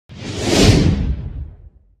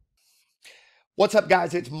What's up,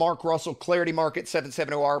 guys? It's Mark Russell, Clarity Market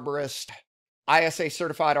 770 Arborist, ISA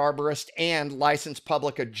certified arborist, and licensed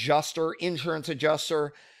public adjuster, insurance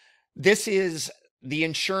adjuster. This is the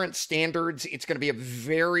insurance standards. It's going to be a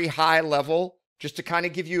very high level, just to kind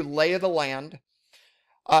of give you lay of the land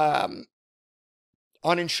on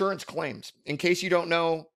insurance claims. In case you don't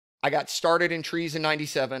know, I got started in trees in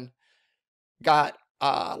 97, got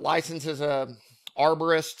licensed as a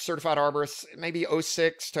arborist, certified arborist, maybe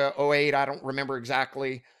 06 to 08, I don't remember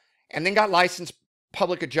exactly, and then got licensed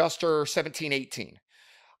public adjuster 17, 18.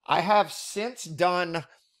 I have since done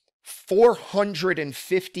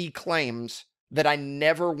 450 claims that I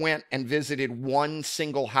never went and visited one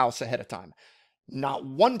single house ahead of time. Not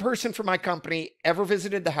one person from my company ever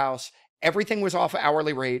visited the house. Everything was off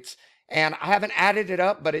hourly rates, and I haven't added it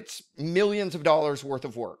up, but it's millions of dollars worth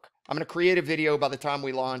of work. I'm going to create a video by the time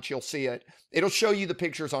we launch. You'll see it. It'll show you the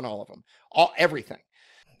pictures on all of them, everything.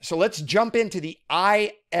 So let's jump into the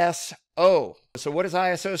ISO. So what does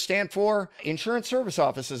ISO stand for? Insurance Service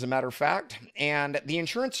Office, as a matter of fact. And the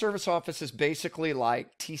Insurance Service Office is basically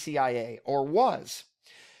like TCIA, or was.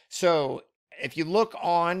 So if you look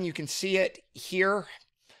on, you can see it here.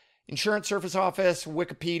 Insurance Service Office,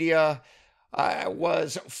 Wikipedia,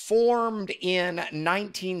 was formed in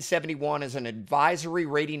 1971 as an advisory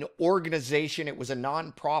rating organization. It was a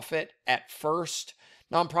nonprofit at first,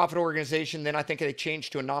 nonprofit organization. Then I think they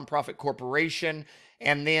changed to a nonprofit corporation.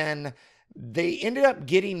 And then they ended up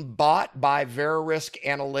getting bought by Verisk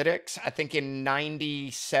Analytics, I think in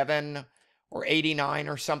 97 or 89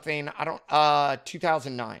 or something.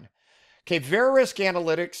 2009. Okay, Verisk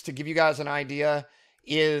Analytics, to give you guys an idea,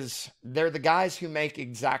 they're the guys who make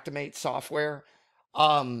Xactimate software.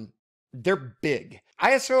 They're big.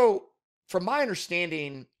 ISO, from my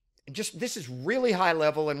understanding, this is really high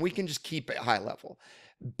level, and we can just keep it high level.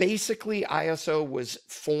 Basically, ISO was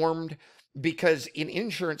formed because in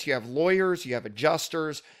insurance, you have lawyers, you have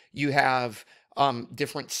adjusters, you have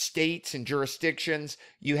different states and jurisdictions,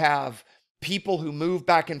 you have people who move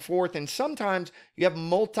back and forth, and sometimes you have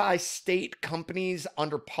multi-state companies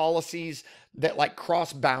under policies that like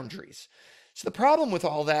cross boundaries. So the problem with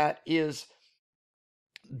all that is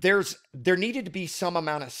there needed to be some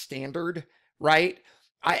amount of standard, right?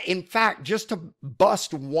 In fact, just to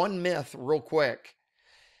bust one myth real quick,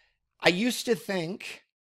 I used to think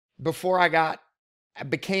before I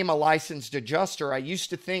became a licensed adjuster, I used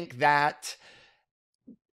to think that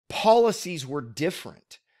policies were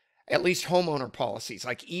different. At least homeowner policies,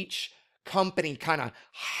 like each company kind of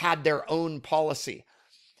had their own policy.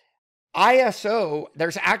 ISO,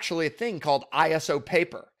 there's actually a thing called ISO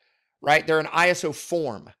paper, right? They're an ISO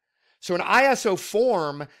form. So an ISO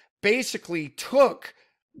form basically took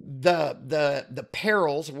the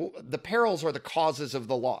perils. The perils are the causes of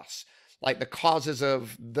the loss, like the causes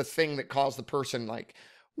of the thing that caused the person, like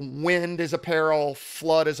wind is a peril,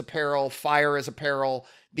 flood is a peril, fire is a peril.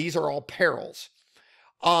 These are all perils.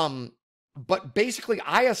 But basically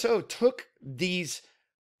ISO took these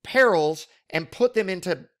perils and put them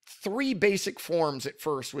into three basic forms. At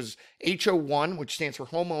first was HO1, which stands for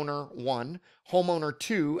Homeowner 1, Homeowner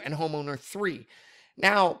 2, and Homeowner 3.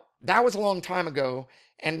 Now, that was a long time ago.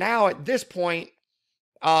 And now at this point,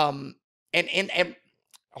 and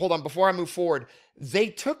hold on, before I move forward, they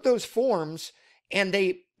took those forms and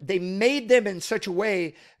they made them in such a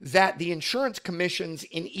way that the insurance commissions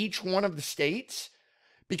in each one of the states,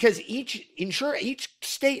 because each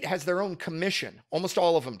state has their own commission. Almost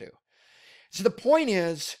all of them do. So the point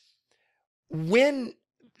is, when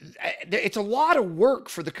it's a lot of work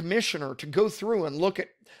for the commissioner to go through and look at,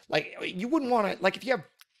 like, you wouldn't want to, like, if you have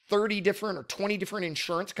 30 different or 20 different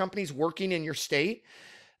insurance companies working in your state,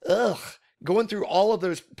 going through all of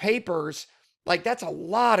those papers, like, that's a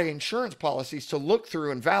lot of insurance policies to look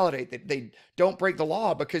through and validate that they don't break the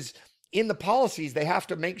law, because in the policies, they have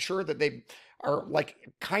to make sure that they are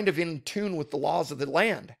like kind of in tune with the laws of the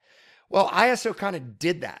land. Well, ISO kind of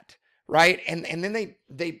did that, right? And then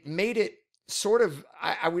they made it sort of,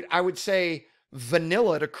 I would say,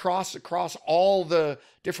 vanilla to cross all the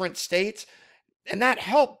different states. And that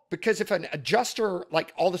helped, because if an adjuster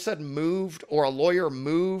like all of a sudden moved, or a lawyer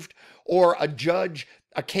moved, or a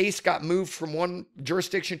case got moved from one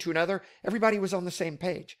jurisdiction to another, everybody was on the same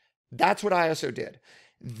page. That's what ISO did.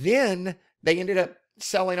 Then they ended up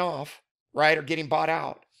selling off, right, or getting bought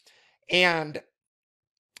out. And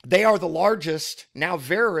they are the largest, now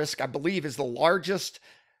Verisk, I believe, is the largest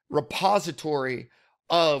repository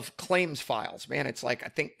of claims files. Man, it's like, I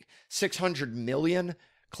think 600 million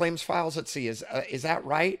claims files. Let's see, is that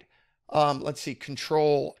right? Let's see,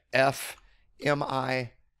 Control F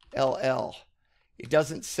MILL. It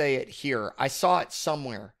doesn't say it here. I saw it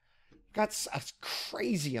somewhere. Got a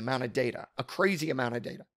crazy amount of data, a crazy amount of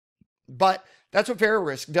data. But that's what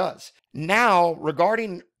Verisk does. Now,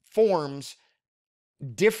 regarding forms,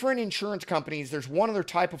 different insurance companies, there's one other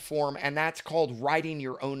type of form, and that's called writing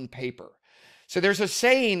your own paper. So there's a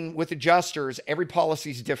saying with adjusters, every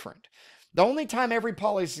policy is different. The only time every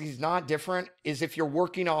policy is not different is if you're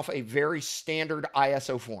working off a very standard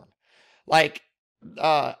ISO form. Like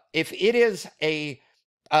if it is a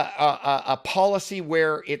policy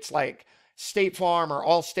where it's like State Farm or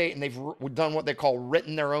Allstate and they've done what they call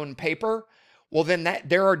written their own paper, well, then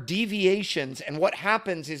there are deviations. And what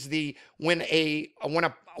happens is when a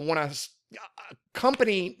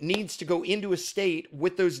company needs to go into a state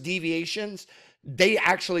with those deviations, they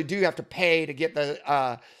actually do have to pay to get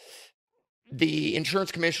the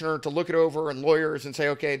insurance commissioner to look it over, and lawyers, and say,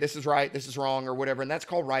 okay, this is right, this is wrong, or whatever. And that's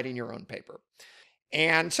called writing your own paper.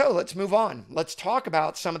 And so let's move on. Let's talk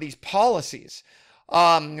about some of these policies.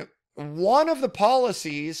 One of the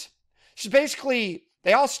policies is basically,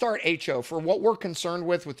 they all start HO for what we're concerned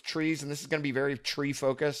with trees, and this is going to be very tree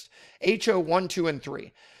focused. HO 1, 2, and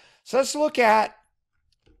 3. So let's look at,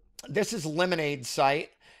 this is Lemonade's site.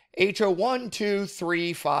 HO 1, 2,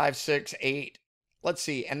 3, 5, 6, 8. Let's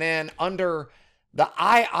see. And then under the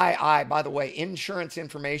III, by the way, Insurance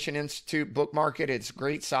Information Institute, bookmark it. It's a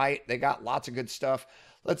great site. They got lots of good stuff.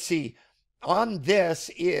 Let's see. On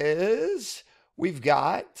this is, we've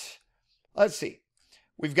got 1,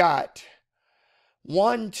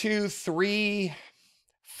 2, 3,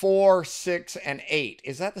 4, 6, and 8.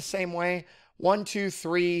 Is that the same way? 1, 2,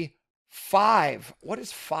 3, 5. What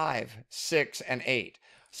is 5, 6, and 8?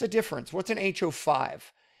 What's the difference? What's an HO5?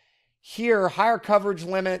 Here, higher coverage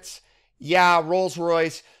limits. Yeah,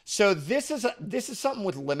 Rolls-Royce. So this is something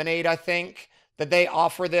with Lemonade, I think, that they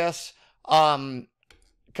offer this.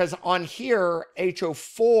 Because on here,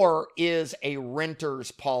 HO4 is a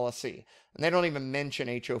renter's policy. And they don't even mention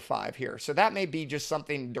HO5 here. So that may be just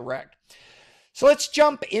something direct. So let's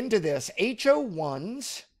jump into this.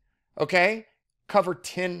 HO1s, okay, cover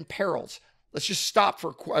 10 perils. Let's just stop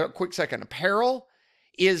for a quick second. A peril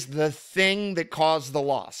is the thing that caused the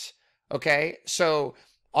loss, okay? So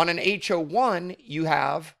on an HO1, you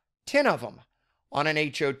have 10 of them. On an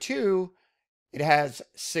HO2, it has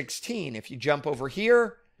 16. If you jump over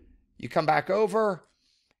here, you come back over,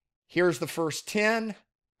 here's the first 10,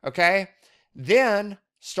 okay? Then,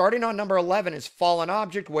 starting on number 11 is fallen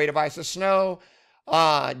object, weight of ice or snow,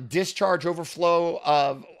 discharge overflow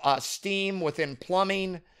of steam within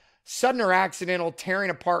plumbing, sudden or accidental tearing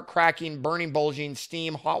apart, cracking, burning, bulging,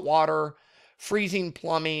 steam, hot water, freezing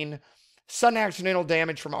plumbing, sudden accidental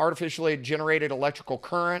damage from artificially generated electrical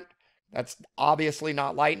current. That's obviously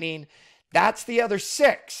not lightning. That's the other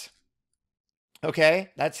 6. Okay,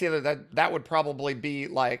 that's the other, that would probably be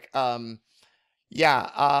like,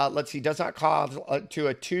 let's see, does not cause to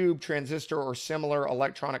a tube, transistor, or similar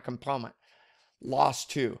electronic component. Loss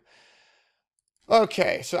 2.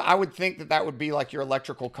 Okay, so I would think that would be like your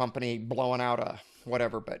electrical company blowing out a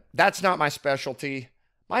whatever, but that's not my specialty.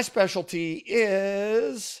 My specialty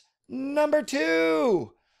is number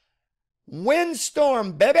 2.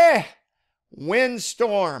 Windstorm, baby.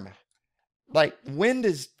 Windstorm. Like, wind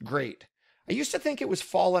is great. I used to think it was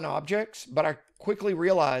fallen objects, but I quickly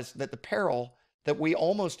realized that the peril that we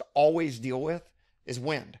almost always deal with is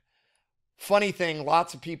wind. Funny thing,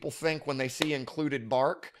 lots of people think when they see included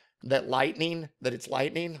bark that it's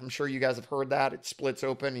lightning. I'm sure you guys have heard that. It splits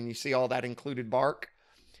open and you see all that included bark.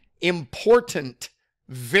 Important,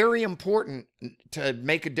 very important to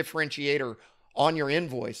make a differentiator on your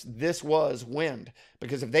invoice. This was wind,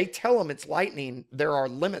 because if they tell them it's lightning, there are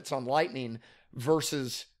limits on lightning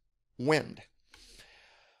versus wind.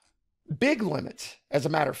 Big limits, as a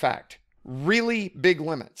matter of fact, really big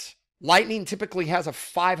limits. Lightning typically has a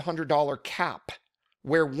 $500 cap,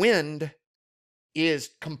 where wind is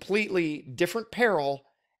completely different peril.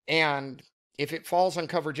 And if it falls on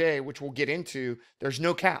coverage A, which we'll get into, there's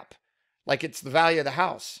no cap. Like, it's the value of the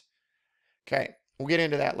house. Okay, we'll get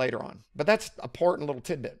into that later on. But that's an important little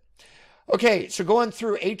tidbit. Okay, so going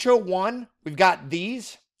through HO1, we've got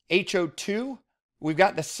these. HO2, we've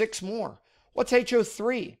got the 6 more. What's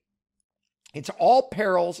HO3? It's all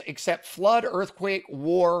perils except flood, earthquake,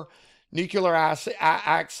 war, nuclear accident,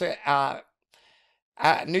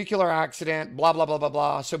 blah, blah, blah, blah,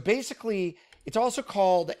 blah. So basically, it's also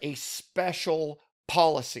called a special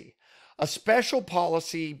policy. A special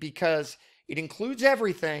policy because it includes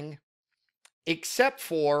everything except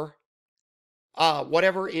for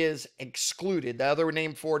whatever is excluded. The other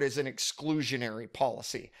name for it is an exclusionary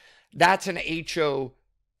policy. That's an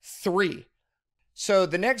HO3. So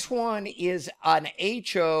the next one is an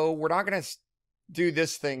HO. We're not going to do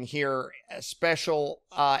this thing here, a special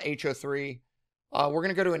HO3. We're going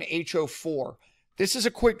to go to an HO4. This is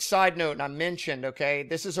a quick side note, and I mentioned, okay,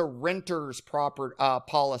 this is a renter's proper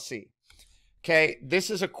policy. Okay,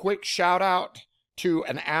 this is a quick shout out to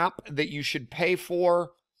an app that you should pay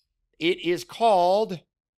for. It is called,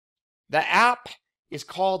 the app is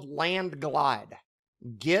called Land Glide.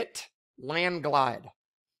 Get Land Glide.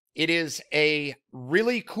 It is a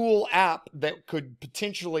really cool app that could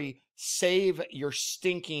potentially save your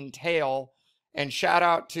stinking tail. And shout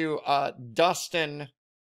out to Dustin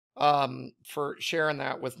for sharing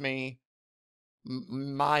that with me.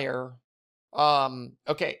 Meyer.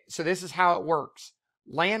 Okay, so this is how it works.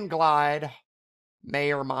 Land Glide,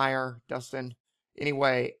 Meyer, Dustin.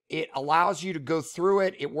 Anyway, it allows you to go through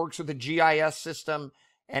it. It works with the GIS system,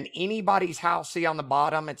 and anybody's house, see on the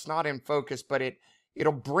bottom, it's not in focus, but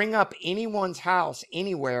it'll bring up anyone's house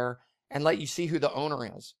anywhere and let you see who the owner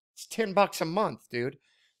is. It's $10 a month, dude.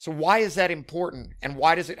 So why is that important? And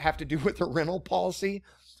why does it have to do with the rental policy?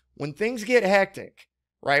 When things get hectic,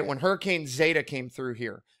 right? When Hurricane Zeta came through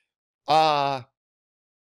here,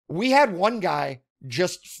 we had one guy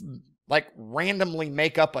just like randomly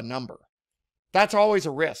make up a number. That's always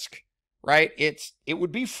a risk, right? It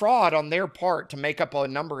would be fraud on their part to make up a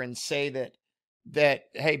number and say that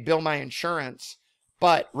hey, bill my insurance.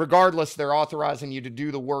 But regardless, they're authorizing you to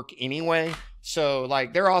do the work anyway. So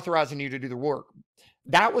like they're authorizing you to do the work.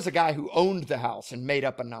 That was a guy who owned the house and made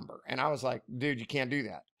up a number. And I was like, dude, you can't do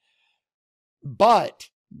that. But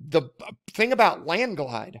the thing about Land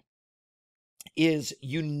Glide is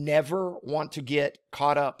you never want to get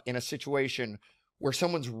caught up in a situation where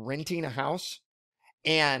someone's renting a house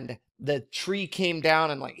and the tree came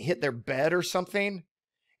down and like hit their bed or something,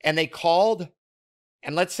 and they called,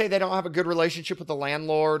 and let's say they don't have a good relationship with the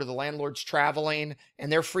landlord, or the landlord's traveling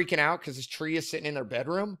and they're freaking out because this tree is sitting in their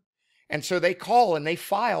bedroom. And so they call and they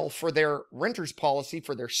file for their renter's policy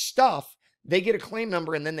for their stuff. They get a claim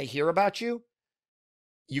number and then they hear about you.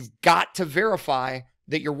 You've got to verify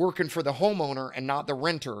that you're working for the homeowner and not the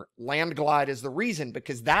renter. Land Glide is the reason,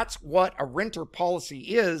 because that's what a renter policy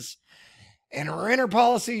is. And renter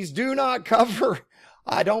policies do not cover,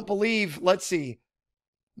 I don't believe, let's see,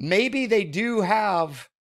 maybe they do have,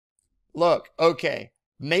 look, okay,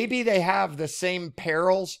 maybe they have the same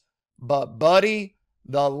perils, but buddy,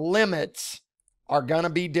 the limits are going to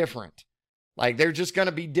be different. Like they're just going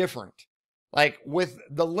to be different. Like with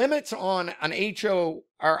the limits on an HO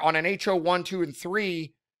or on an HO 1, 2, and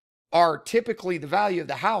 3 are typically the value of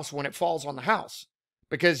the house when it falls on the house,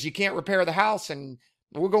 because you can't repair the house, and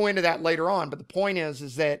we'll go into that later on. But the point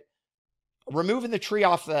is that removing the tree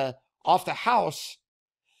off the house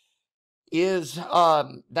is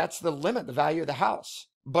that's the limit, the value of the house.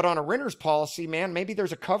 But on a renter's policy, man, maybe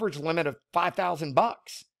there's a coverage limit of $5,000.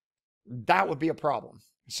 That would be a problem.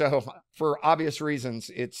 So for obvious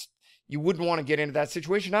reasons, you wouldn't want to get into that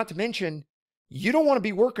situation. Not to mention, you don't want to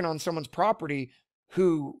be working on someone's property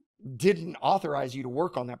who didn't authorize you to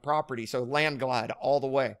work on that property. So Land Glide all the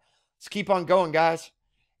way. Let's keep on going, guys.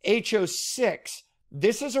 HO6.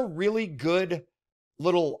 This is a really good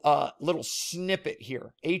little snippet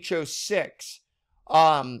here. HO6.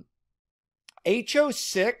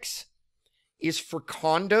 HO6 is for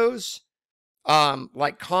condos,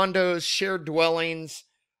 like condos, shared dwellings,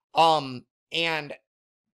 and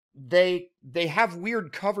they have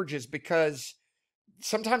weird coverages because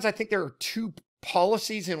sometimes I think there are two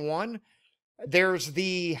policies in one. There's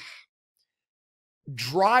the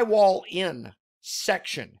drywall in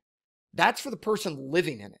section. That's for the person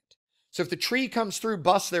living in it. So if the tree comes through,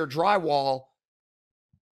 busts their drywall,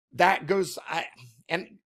 that goes,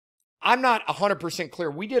 and I'm not 100%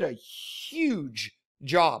 clear. We did a huge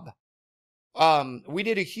job. I don't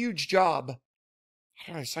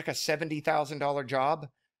know, it's like a $70,000 job.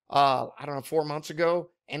 I don't know, 4 months ago.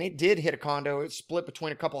 And it did hit a condo. It split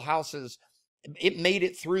between a couple houses. It made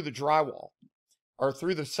it through the drywall or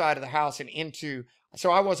through the side of the house and into,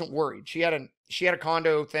 so I wasn't worried. She had a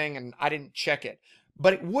condo thing and I didn't check it,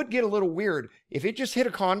 but it would get a little weird. If it just hit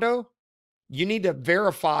a condo, you need to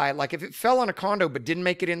verify, like if it fell on a condo but didn't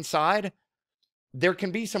make it inside, there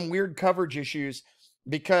can be some weird coverage issues,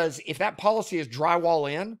 because if that policy is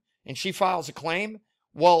drywall in and she files a claim,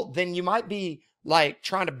 well, then you might be like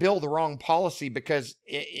trying to bill the wrong policy, because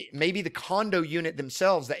maybe the condo unit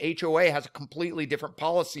themselves, the HOA, has a completely different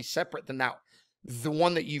policy separate than that, the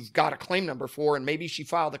one that you've got a claim number for, and maybe she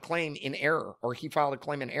filed a claim in error or he filed a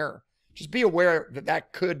claim in error. Just be aware that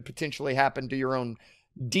that could potentially happen. Do your own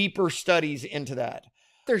deeper studies into that.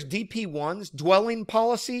 There's DP1s, dwelling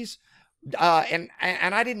policies, and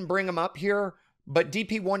I didn't bring them up here, but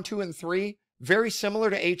DP1, 2, and 3, very similar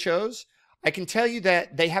to HOs. I can tell you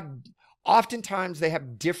that oftentimes they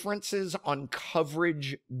have differences on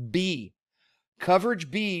coverage B. Coverage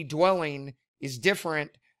B dwelling is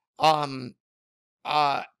different. DP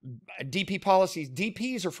policies,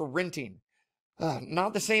 DPs are for renting.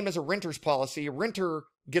 Not the same as a renter's policy. A renter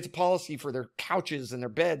gets a policy for their couches and their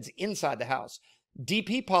beds inside the house.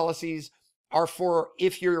 DP policies are for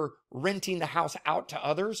if you're renting the house out to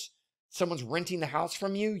others, someone's renting the house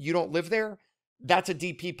from you, you don't live there, that's a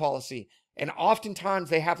DP policy. And oftentimes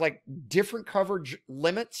they have like different coverage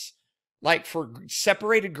limits, like for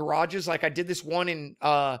separated garages. Like I did this one in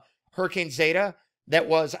Hurricane Zeta that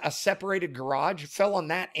was a separated garage, fell on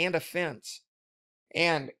that and a fence.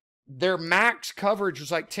 And their max coverage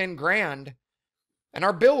was like 10 grand and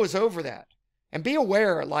our bill was over that. And be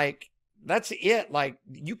aware, like, that's it. Like,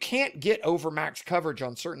 you can't get over max coverage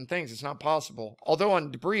on certain things. It's not possible. Although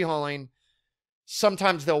on debris hauling,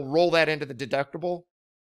 sometimes they'll roll that into the deductible.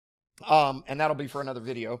 And that'll be for another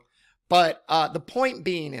video. But the point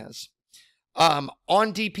being is, on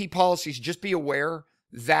DP policies, just be aware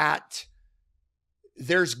that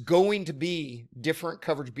there's going to be different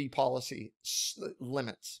coverage B policy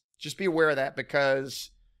limits. Just be aware of that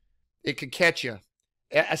because it could catch you,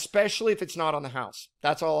 especially if it's not on the house.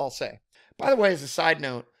 That's all I'll say. By the way, as a side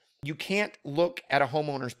note, you can't look at a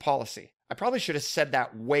homeowner's policy. I probably should have said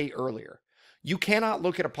that way earlier. You cannot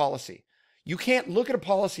look at a policy. You can't look at a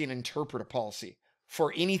policy and interpret a policy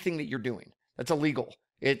for anything that you're doing. That's illegal.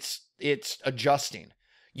 It's adjusting.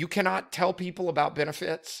 You cannot tell people about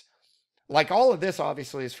benefits. Like, all of this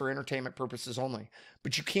obviously is for entertainment purposes only,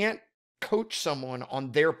 but you can't coach someone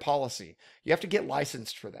on their policy. You have to get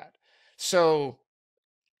licensed for that. So,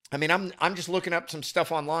 I mean, I'm just looking up some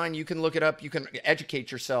stuff online. You can look it up. You can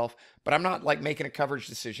educate yourself, but I'm not like making a coverage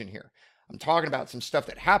decision here. I'm talking about some stuff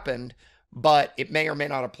that happened, but it may or may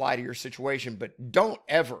not apply to your situation. But don't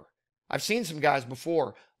ever, I've seen some guys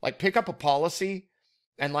before, like pick up a policy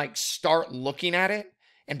and like start looking at it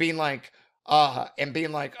and being like, oh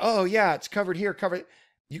yeah, it's covered here, covered.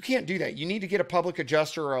 You can't do that. You need to get a public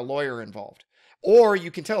adjuster or a lawyer involved. Or you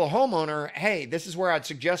can tell a homeowner, hey, this is where I'd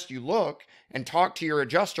suggest you look, and talk to your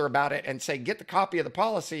adjuster about it and say, get the copy of the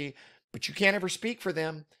policy, but you can't ever speak for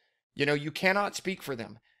them. You know, you cannot speak for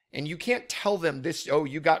them. And you can't tell them this, oh,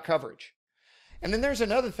 you got coverage. And then there's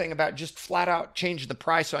another thing about just flat out changing the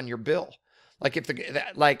price on your bill. Like if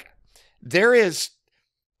there is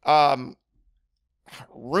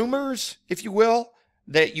rumors, if you will,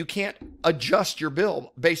 that you can't adjust your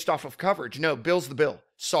bill based off of coverage. No, bill's the bill.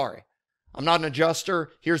 Sorry. I'm not an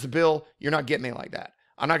adjuster. Here's the bill. You're not getting me like that.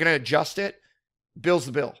 I'm not going to adjust it. Bill's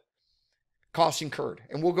the bill. Costs incurred.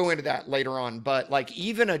 And we'll go into that later on. But like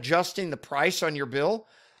even adjusting the price on your bill,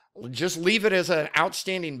 just leave it as an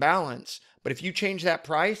outstanding balance. But if you change that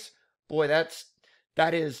price, boy, that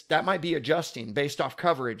might be adjusting based off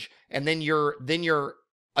coverage. And then you're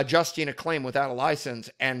adjusting a claim without a license,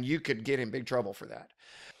 and you could get in big trouble for that.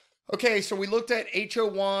 Okay, so we looked at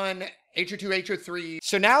HO1, HO2, HO3.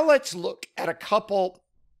 So now let's look at a couple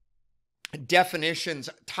definitions,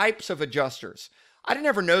 types of adjusters. I didn't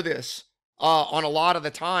ever know this on a lot of the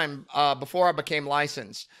time before I became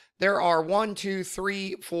licensed. There are 1, 2,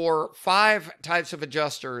 3, 4, 5 types of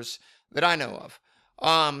adjusters that I know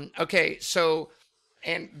of. Okay, so,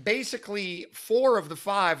 and basically 4 of the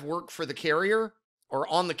 5 work for the carrier or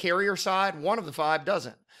on the carrier side. 1 of the 5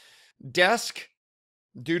 doesn't. Desk,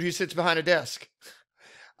 dude who sits behind a desk.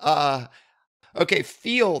 Okay,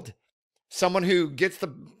 field, someone who gets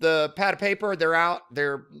the pad of paper, they're out,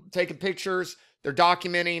 they're taking pictures, they're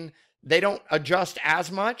documenting. They don't adjust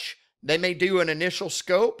as much. They may do an initial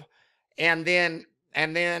scope, and then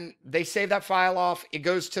they save that file off. It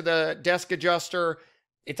goes to the desk adjuster.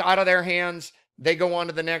 It's out of their hands. They go on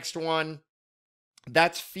to the next one.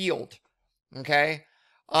 That's field. Okay.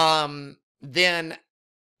 Then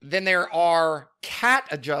there are CAT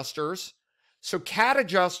adjusters. So CAT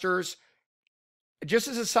adjusters, just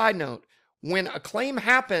as a side note, when a claim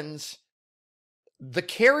happens, the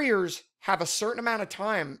carriers have a certain amount of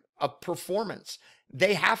time of performance.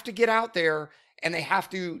 They have to get out there and they have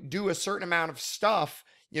to do a certain amount of stuff,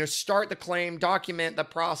 start the claim, document the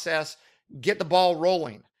process, get the ball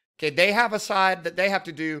rolling. Okay. They have a side that they have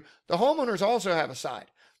to do. The homeowners also have a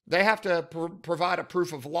side. They have to provide a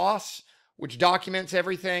proof of loss, which documents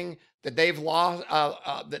everything that they've lost,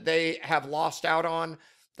 that they have lost out on.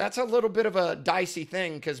 That's a little bit of a dicey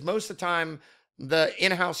thing because most of the time the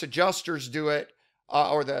in-house adjusters do it,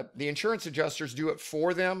 or the insurance adjusters do it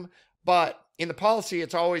for them. But in the policy,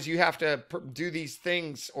 it's always you have to do these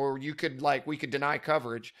things, or we could deny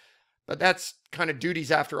coverage. But that's kind of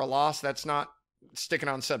duties after a loss. That's not sticking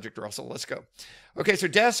on subject, Russell. Let's go. Okay, so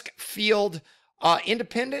desk, field,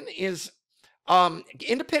 independent is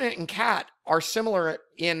independent and cat are similar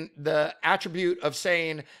in the attribute of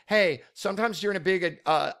saying, hey, sometimes during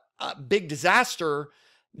a big disaster,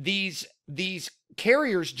 these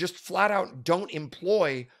carriers just flat out don't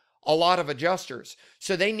employ a lot of adjusters.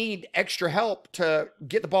 So they need extra help to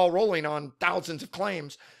get the ball rolling on thousands of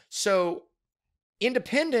claims. So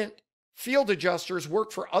independent field adjusters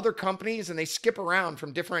work for other companies and they skip around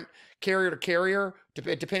from different carrier to carrier,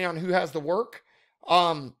 depending on who has the work.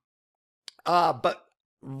 But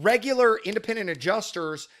regular independent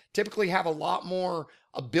adjusters typically have a lot more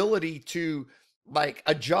ability to like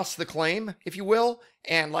adjust the claim, if you will,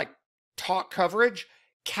 and like talk coverage.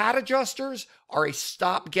 Cat adjusters are a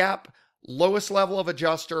stopgap, lowest level of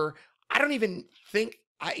adjuster. I don't even think,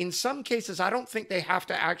 in some cases, I don't think they have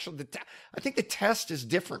to actually, I think the test is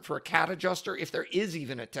different for a cat adjuster, if there is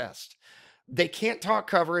even a test. They can't talk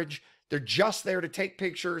coverage. They're just there to take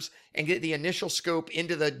pictures and get the initial scope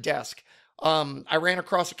into the desk. I ran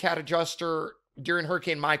across a cat adjuster during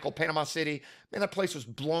Hurricane Michael, Panama City. Man, that place was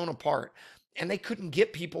blown apart. And they couldn't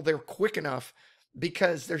get people there quick enough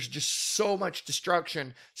because there's just so much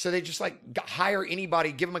destruction. So they just like hire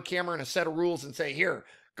anybody, give them a camera and a set of rules and say, here,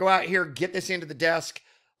 go out here, get this into the desk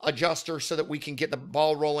adjuster so that we can get the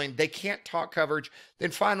ball rolling. They can't talk coverage.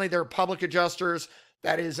 Then finally, there are public adjusters.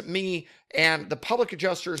 That is me. And the public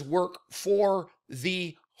adjusters work for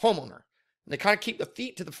the homeowner. And they kind of keep the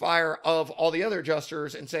feet to the fire of all the other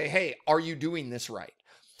adjusters and say, hey, are you doing this right?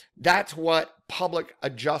 That's what public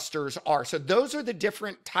adjusters are. So those are the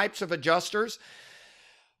different types of adjusters.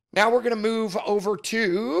 Now we're going to move over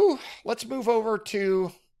to, let's move over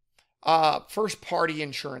to first party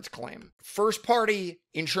insurance claim. First party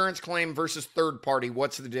insurance claim versus third party.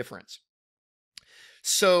 What's the difference?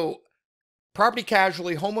 So property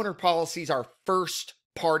casualty homeowner policies are first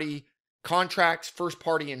party contracts, first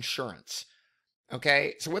party insurance.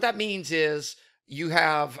 Okay. So what that means is you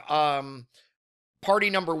have party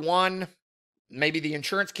number one, maybe the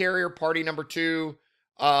insurance carrier, party number two,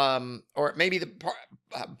 or maybe the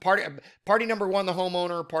party number one, the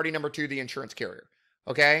homeowner, party number two, the insurance carrier.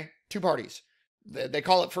 Okay, two parties. They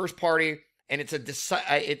call it first party, and it's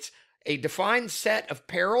a defined set of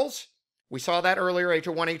perils. We saw that earlier.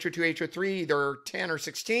 HO1, HO2, HO3, either 10 or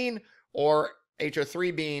 16, or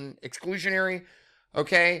HO3 being exclusionary.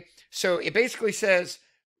 Okay, so it basically says,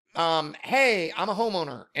 hey, I'm a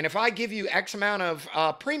homeowner, and if I give you X amount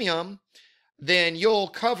of premium, then you'll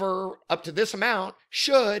cover up to this amount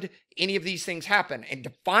should any of these things happen, and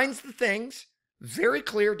defines the things, very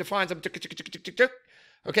clear, defines them.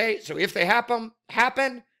 Okay, so if they happen,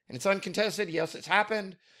 and it's uncontested, yes, it's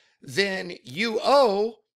happened, then you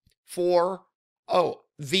owe for,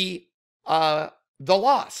 the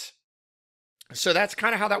loss. So that's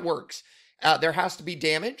kind of how that works. There has to be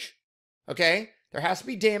damage, okay? There has to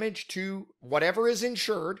be damage to whatever is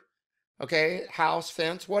insured, okay? House,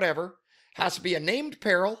 fence, whatever. Has to be a named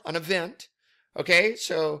peril, an event, okay?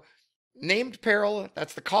 So named peril,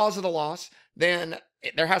 that's the cause of the loss. Then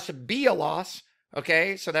there has to be a loss,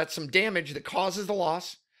 okay? So that's some damage that causes the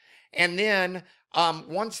loss. And then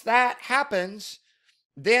once that happens,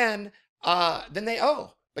 then they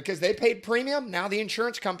owe because they paid premium. Now the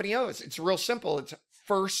insurance company owes. It's real simple. It's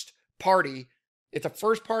first party. It's a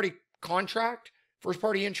first party contract, first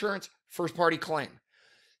party insurance, first party claim.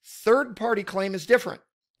 Third party claim is different.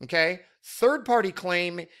 Okay. Third party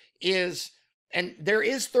claim is, and there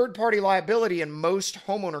is third party liability in most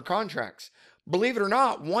homeowner contracts. Believe it or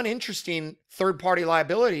not, one interesting third party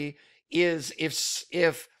liability is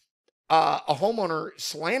if a homeowner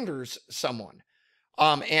slanders someone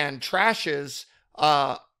and trashes,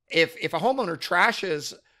 if a homeowner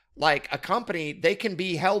trashes like a company, they can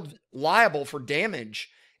be held liable for damage.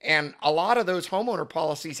 And a lot of those homeowner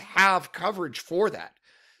policies have coverage for that.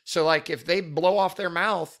 So like if they blow off their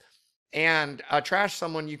mouth and trash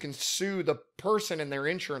someone, you can sue the person and their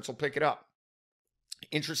insurance will pick it up.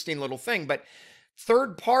 Interesting little thing. But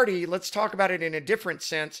third party, let's talk about it in a different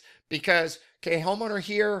sense because, okay, homeowner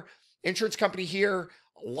here, insurance company here,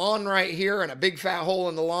 lawn right here, and a big fat hole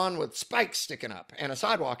in the lawn with spikes sticking up and a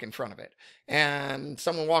sidewalk in front of it. And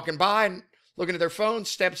someone walking by and looking at their phone,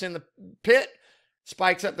 steps in the pit,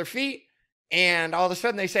 spikes up their feet, and all of a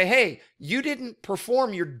sudden they say, hey, you didn't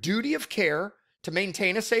perform your duty of care to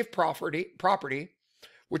maintain a safe property,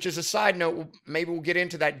 which is a side note. Maybe we'll get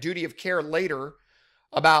into that duty of care later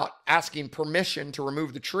about asking permission to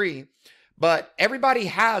remove the tree. But everybody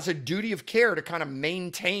has a duty of care to kind of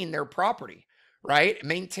maintain their property, right?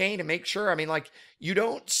 Maintain and make sure. I mean, like you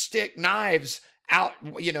don't stick knives out,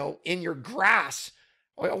 in your grass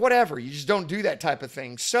whatever. You just don't do that type of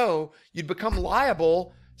thing. So you'd become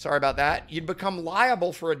liable. Sorry about that. You'd become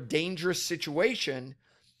liable for a dangerous situation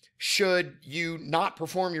should you not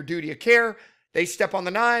perform your duty of care. They step on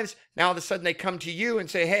the knives. Now all of a sudden they come to you and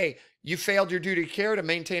say, hey, you failed your duty of care to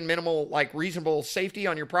maintain minimal, like reasonable safety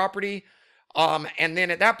on your property. And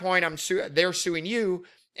then at that point, they're suing you,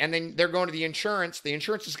 and then they're going to the insurance. The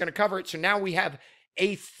insurance is going to cover it. So now we have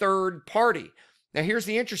a third party. Now here's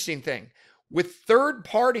the interesting thing. With third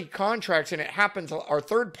party contracts, and it happens, or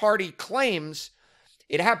third party claims,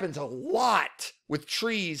 it happens a lot with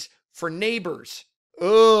trees for neighbors.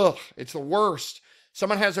 Ugh, it's the worst.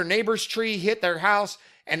 Someone has their neighbor's tree hit their house,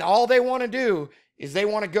 and all they want to do is they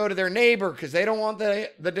want to go to their neighbor because they don't want the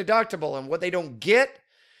deductible. And what they don't get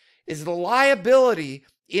is the liability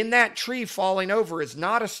in that tree falling over is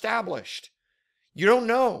not established. You don't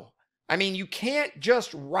know. I mean, you can't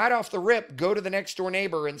just right off the rip go to the next door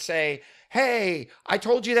neighbor and say, hey, I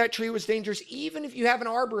told you that tree was dangerous, even if you have an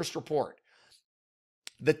arborist report.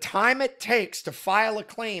 The time it takes to file a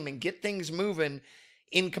claim and get things moving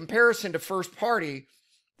in comparison to first party,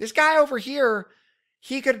 this guy over here,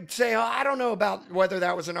 he could say, oh, I don't know about whether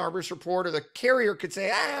that was an arborist report, or the carrier could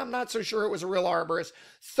say, I'm not so sure it was a real arborist.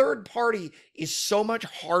 Third party is so much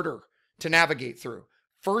harder to navigate through.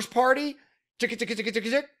 First party,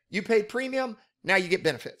 you paid premium, now you get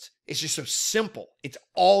benefits. It's just so simple. It's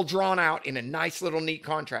all drawn out in a nice little neat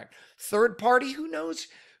contract. Third party, who knows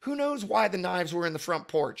why the knives were in the front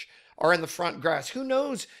porch or in the front grass? Who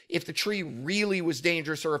knows if the tree really was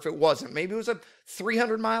dangerous or if it wasn't? Maybe it was a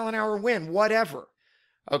 300-mile-an-hour wind, whatever.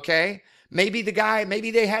 Okay? Maybe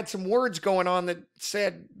they had some words going on that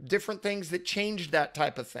said different things that changed that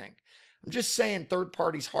type of thing. I'm just saying third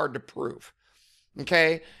party's hard to prove.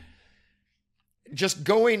 Okay? Just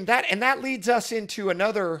going that, and that leads us into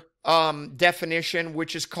another definition,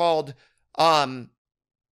 which is called subrogation.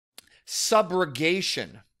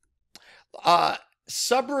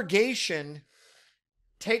 Subrogation,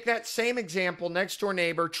 take that same example, next door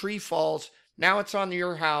neighbor, tree falls, now it's on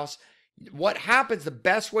your house. What happens, the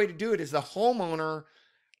best way to do it is the homeowner,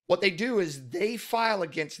 what they do is they file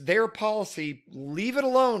against their policy, leave it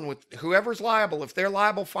alone with whoever's liable. If they're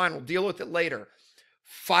liable, fine, we'll deal with it later.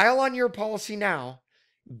 File on your policy now,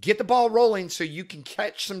 get the ball rolling so you can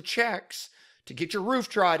catch some checks to get your roof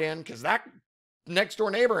trod in, because that next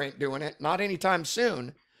door neighbor ain't doing it, not anytime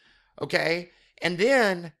soon. Okay. And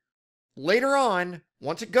then later on,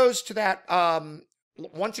 once it goes to that,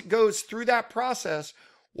 once it goes through that process,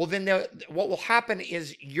 well, then what will happen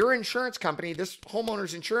is your insurance company, this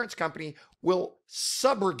homeowner's insurance company, will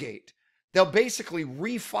subrogate. They'll basically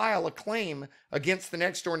refile a claim against the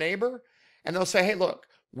next door neighbor, and they'll say, hey, look,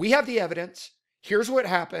 we have the evidence. Here's what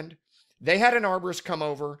happened. They had an arborist come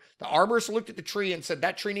over. The arborist looked at the tree and said,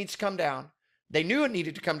 that tree needs to come down. They knew it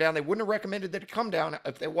needed to come down. They wouldn't have recommended that it come down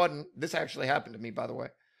if it wasn't. This actually happened to me, by the way.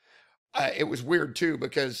 It was weird too,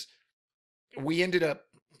 because we ended up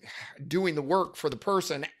doing the work for the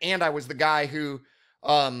person, and I was the guy who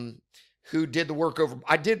did the work over.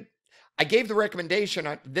 I gave the recommendation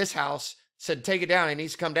at this house, said, take it down. It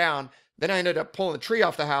needs to come down. Then I ended up pulling the tree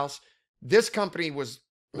off the house. This company was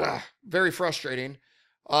very frustrating.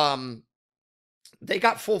 They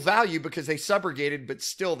got full value because they subrogated, but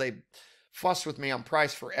still they fussed with me on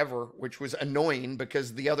price forever, which was annoying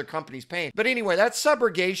because the other company's paying. But anyway, that's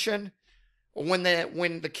subrogation. When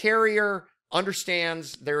the carrier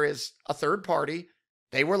understands there is a third party,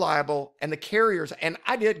 they were liable, and the carriers, and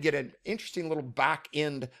I did get an interesting little back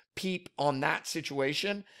end peep on that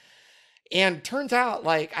situation. And turns out,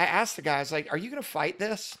 like, I asked the guys, like, are you going to fight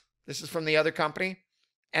this? This is from the other company.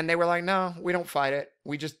 And they were like, no, we don't fight it.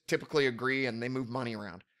 We just typically agree, and they move money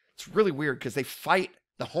around. It's really weird because they fight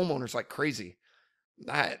the homeowners like crazy.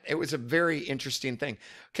 It was a very interesting thing.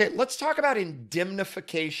 Okay, let's talk about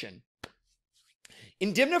indemnification.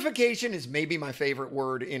 Indemnification is maybe my favorite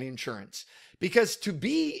word in insurance, because to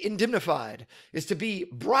be indemnified is to be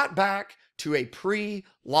brought back to a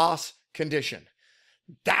pre-loss condition.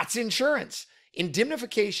 That's insurance.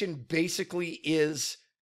 Indemnification basically is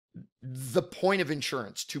the point of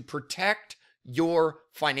insurance, to protect your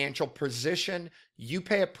financial position. You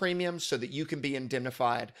pay a premium so that you can be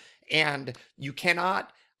indemnified, and you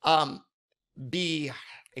cannot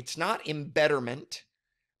it's not embetterment,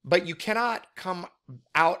 but you cannot come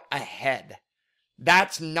out ahead.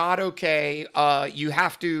 That's not okay. You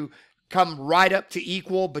have to come right up to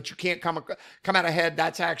equal, but you can't come out ahead.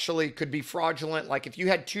 That's actually could be fraudulent. Like if you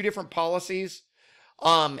had two different policies,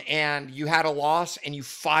 and you had a loss and you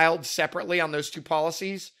filed separately on those two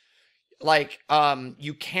policies, like,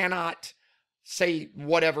 you cannot say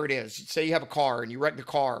whatever it is. Say you have a car and you wreck the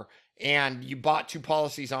car and you bought 2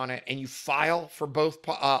 policies on it and you file for both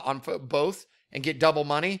on both and get double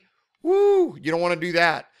money, woo, you don't want to do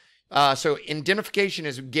that. So indemnification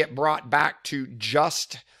is get brought back to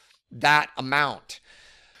just that amount.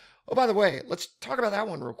 Oh, by the way, let's talk about that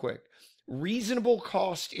one real quick. Reasonable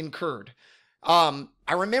cost incurred. I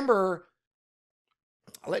remember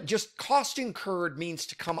just cost incurred means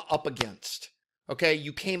to come up against. Okay,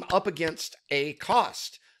 you came up against a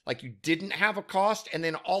cost, like you didn't have a cost, and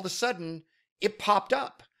then all of a sudden it popped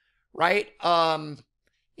up, right?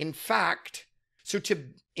 In fact, so to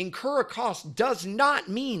incur a cost does not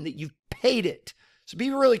mean that you've paid it. So be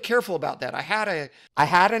really careful about that. I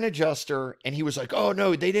had an adjuster and he was like, oh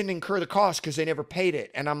no, they didn't incur the cost because they never paid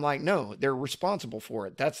it. And I'm like, no, they're responsible for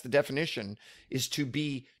it. That's the definition, is to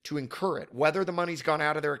incur it. Whether the money's gone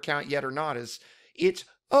out of their account yet or not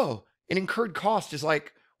an incurred cost is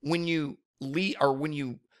like when you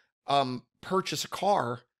purchase a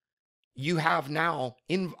car, you have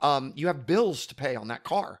you have bills to pay on that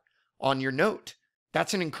car on your note.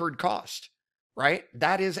 That's an incurred cost. Right?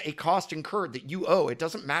 That is a cost incurred that you owe. It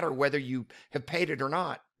doesn't matter whether you have paid it or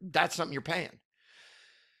not. That's something you're paying.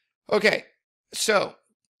 Okay, so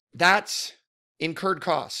that's incurred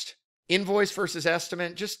cost. Invoice versus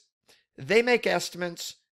estimate, just they make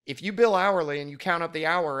estimates. If you bill hourly and you count up the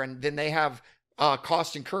hour and then they have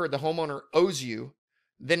cost incurred, the homeowner owes you,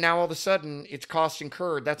 then now all of a sudden it's cost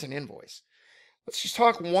incurred. That's an invoice. Let's just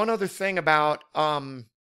talk one other thing about, one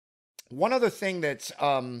other thing that's,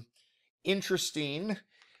 interesting,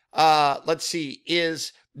 let's see,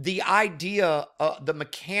 is the idea, the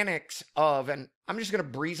mechanics of, and I'm just going to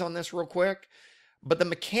breeze on this real quick, but the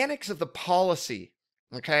mechanics of the policy,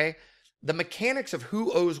 okay? The mechanics of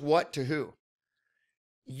who owes what to who.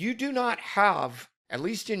 You do not have, at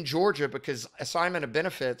least in Georgia, because assignment of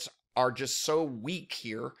benefits are just so weak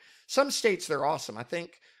here. Some states, they're awesome. I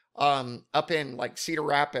think up in like Cedar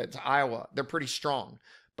Rapids, Iowa, they're pretty strong.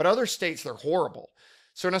 But other states, they're horrible.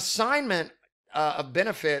 So an assignment of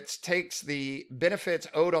benefits takes the benefits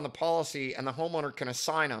owed on the policy and the homeowner can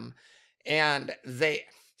assign them. And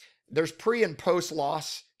there's pre and post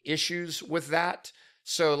loss issues with that.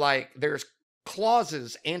 So like there's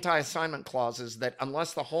clauses, anti-assignment clauses that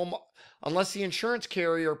unless the insurance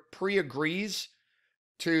carrier pre-agrees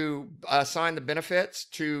to assign the benefits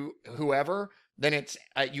to whoever, then it's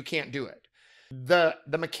you can't do it. The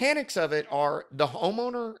mechanics of it are the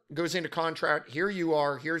homeowner goes into contract. Here you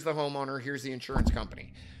are. Here's the homeowner. Here's the insurance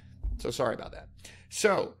company. So sorry about that.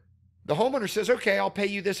 So the homeowner says, okay, I'll pay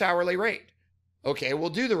you this hourly rate. Okay, we'll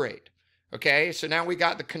do the rate. Okay, so now we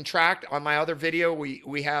got the contract. On my other video,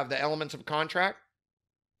 we have the elements of contract.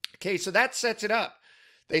 Okay, so that sets it up.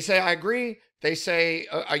 They say, I agree. They say,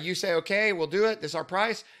 you say, okay, we'll do it. This is our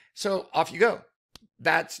price. So off you go.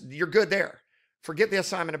 You're good there. Forget the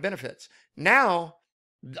assignment of benefits. Now,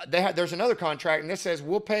 there's another contract, and this says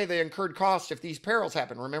we'll pay the incurred cost if these perils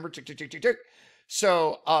happen. Remember, tick, tick, tick, tick, tick.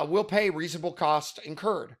 So we'll pay reasonable cost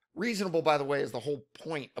incurred. Reasonable, by the way, is the whole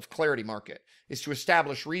point of Clarity Market, is to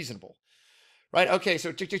establish reasonable. Right? Okay,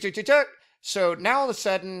 so tick, tick, tick, tick, tick. So now all of a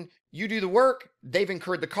sudden, you do the work, they've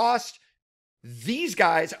incurred the cost, these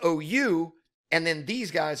guys owe you, and then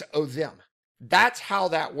these guys owe them. That's how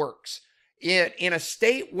that works. In a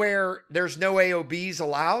state where there's no AOBs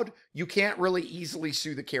allowed, you can't really easily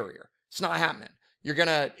sue the carrier. It's not happening. You're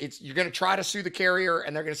gonna try to sue the carrier,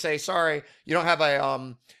 and they're gonna say, sorry, you don't have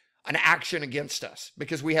an action against us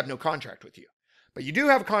because we have no contract with you. But you do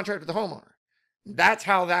have a contract with the homeowner. That's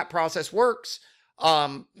how that process works.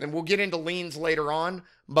 And we'll get into liens later on,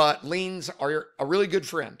 but liens are a really good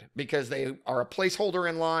friend because they are a placeholder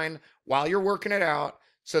in line while you're working it out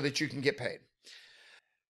so that you can get paid.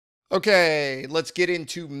 Okay, let's get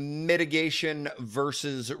into mitigation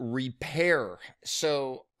versus repair.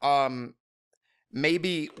 So,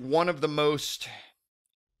 maybe one of the most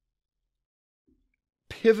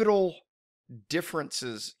pivotal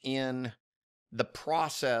differences in the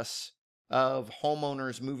process of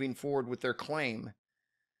homeowners moving forward with their claim,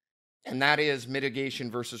 and that is mitigation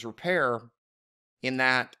versus repair, in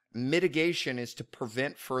that mitigation is to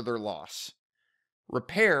prevent further loss.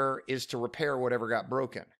 Repair is to repair whatever got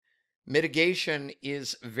broken. Mitigation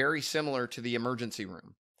is very similar to the emergency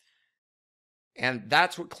room. And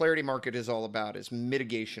that's what Clarity Market is all about, is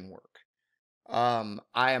mitigation work.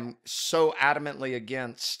 I am so adamantly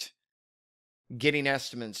against getting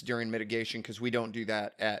estimates during mitigation because we don't do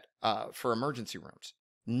that for emergency rooms.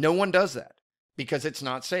 No one does that because it's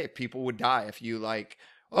not safe. People would die if you like,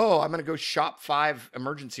 oh, I'm going to go shop 5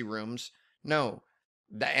 emergency rooms. No.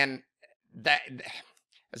 And that,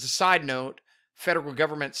 as a side note, federal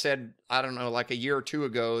government said, I don't know, like a year or two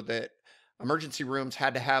ago that emergency rooms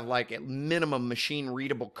had to have like at minimum machine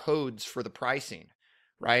readable codes for the pricing,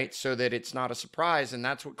 right? So that it's not a surprise. And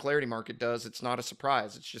that's what Clarity Market does. It's not a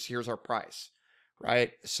surprise. It's just, here's our price,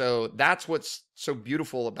 right? So that's what's so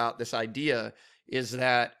beautiful about this idea, is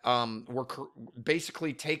that we're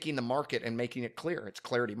basically taking the market and making it clear. It's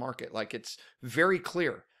Clarity Market. Like, it's very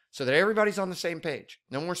clear so that everybody's on the same page.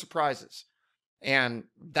 No more surprises. And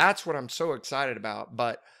that's what I'm so excited about.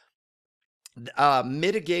 But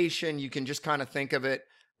mitigation, you can just kind of think of it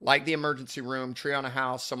like the emergency room, tree on a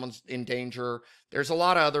house, someone's in danger. There's a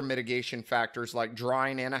lot of other mitigation factors like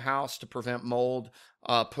drying in a house to prevent mold,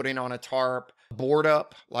 putting on a tarp, board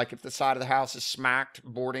up, like if the side of the house is smacked,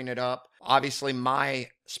 boarding it up. Obviously, my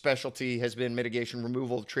specialty has been mitigation,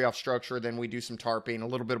 removal of tree off structure. Then we do some tarping, a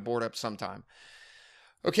little bit of board up sometime.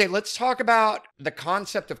 Okay, let's talk about the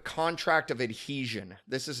concept of contract of adhesion.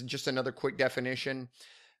 This is just another quick definition.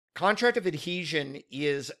 Contract of adhesion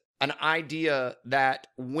is an idea that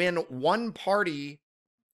when one party,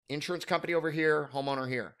 insurance company over here, homeowner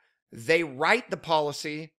here, they write the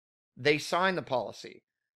policy, they sign the policy.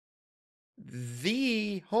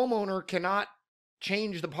 The homeowner cannot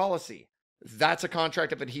change the policy. That's a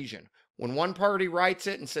contract of adhesion. When one party writes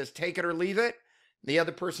it and says, take it or leave it, the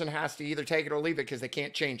other person has to either take it or leave it because they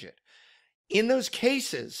can't change it. In those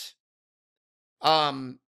cases,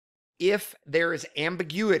 if there is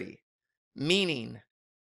ambiguity, meaning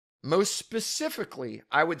most specifically,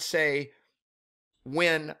 I would say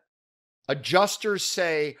when adjusters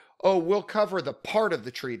say, oh, we'll cover the part of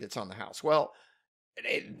the tree that's on the house. Well,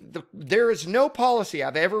 there is no policy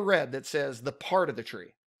I've ever read that says the part of the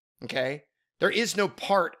tree, okay? There is no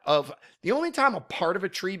part of, the only time a part of a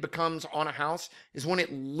tree becomes on a house is when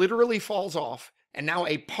it literally falls off and now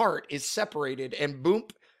a part is separated and boom,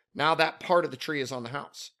 now that part of the tree is on the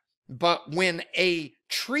house. But when a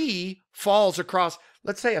tree falls across,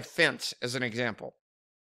 let's say a fence as an example,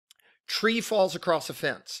 tree falls across a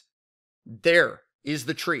fence, there is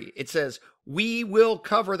the tree. It says, we will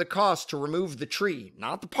cover the cost to remove the tree,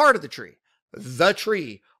 not the part of the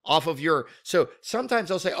tree off of your, so sometimes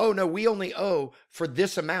they'll say, oh no, we only owe for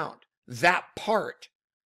this amount, that part.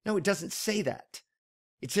 No, it doesn't say that.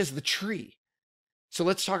 It says the tree. So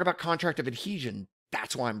let's talk about contract of adhesion.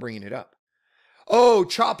 That's why I'm bringing it up. Oh,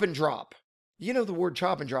 chop and drop. You know, the word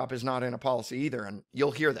chop and drop is not in a policy either, and you'll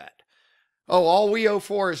hear that. Oh, all we owe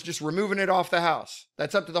for is just removing it off the house.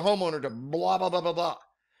 That's up to the homeowner to blah, blah, blah, blah, blah.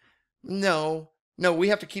 No, we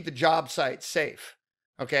have to keep the job site safe.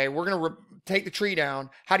 Okay, we're going to take the tree down.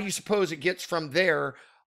 How do you suppose it gets from there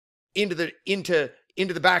into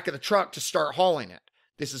the back of the truck to start hauling it?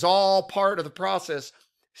 This is all part of the process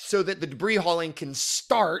so that the debris hauling can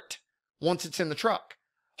start once it's in the truck.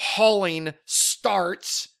 Hauling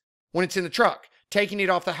starts when it's in the truck. Taking it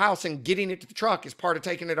off the house and getting it to the truck is part of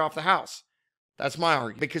taking it off the house. That's my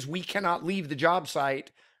argument, because we cannot leave the job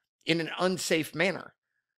site in an unsafe manner.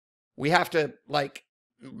 We have to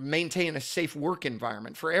maintain a safe work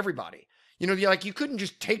environment for everybody. You know, you couldn't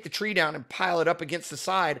just take the tree down and pile it up against the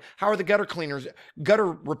side. How are the gutter cleaners,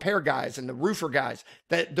 gutter repair guys and the roofer guys?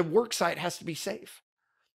 That the work site has to be safe.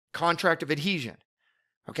 Contract of adhesion.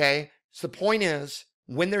 Okay. So the point is,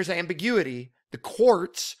 when there's ambiguity, the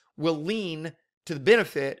courts will lean to the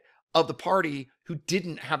benefit of the party who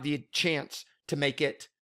didn't have the chance to make it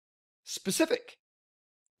specific.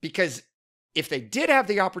 Because if they did have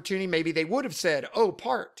the opportunity, maybe they would have said, oh,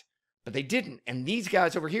 part, but they didn't. And these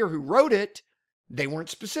guys over here who wrote it, they weren't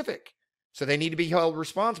specific. So they need to be held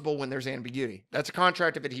responsible when there's ambiguity. That's a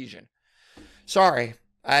contract of adhesion. Sorry,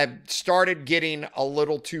 I started getting a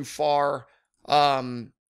little too far.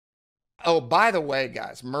 Oh, by the way,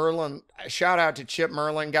 guys, Merlin, shout out to Chip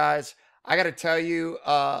Merlin, guys. I got to tell you,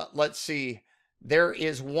 let's see. There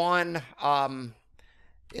is one, MERLINPAY,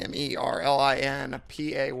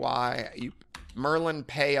 Merlin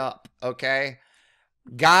Pay Up, okay?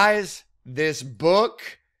 Guys, this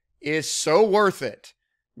book is so worth it.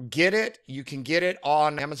 Get it. You can get it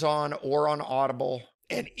on Amazon or on Audible,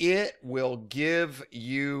 and it will give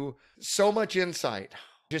you so much insight.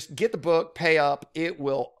 Just get the book, Pay Up. It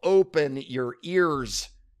will open your ears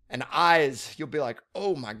and eyes. You'll be like,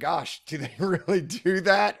 oh my gosh, do they really do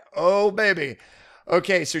that? Oh, baby.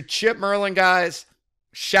 Okay, so Chip Merlin, guys,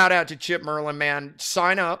 shout out to Chip Merlin, man.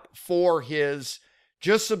 Sign up for his,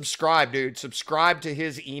 just subscribe, dude. Subscribe to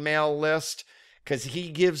his email list because he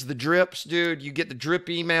gives the drips, dude. You get the drip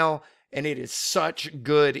email, and it is such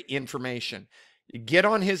good information. You get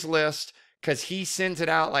on his list because he sends it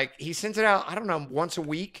out, I don't know, once a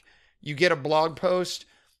week. You get a blog post,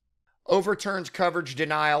 overturns coverage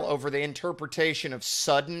denial over the interpretation of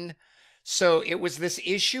sudden. So it was this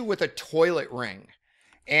issue with a toilet ring.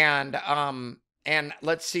 And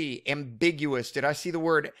let's see, ambiguous. Did I see the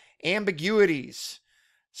word ambiguities?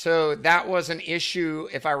 So that was an issue,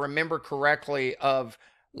 if I remember correctly, of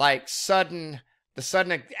like the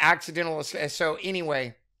sudden accidental. So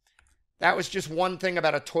anyway, that was just one thing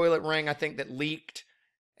about a toilet ring, I think, that leaked.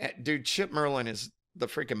 Dude, Chip Merlin is the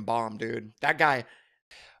freaking bomb, dude. That guy.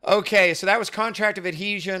 Okay, so that was contract of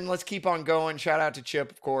adhesion. Let's keep on going. Shout out to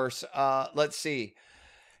Chip, of course. Let's see.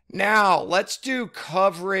 Now, let's do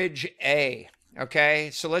coverage A. Okay,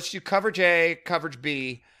 so let's do coverage A, coverage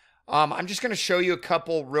B. I'm just going to show you a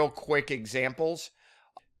couple real quick examples.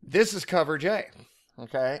 This is coverage A.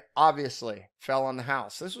 Okay, obviously fell on the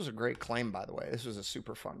house. This was a great claim, by the way. This was a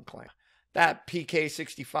super fun claim. That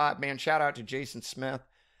PK65, man, shout out to Jason Smith.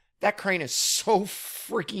 That crane is so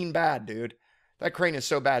freaking bad, dude. That crane is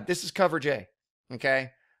so bad. This is coverage A.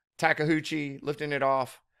 Okay, Takahauchi lifting it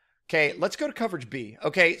off. Okay, let's go to coverage B.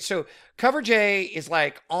 Okay, so coverage A is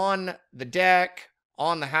like on the deck,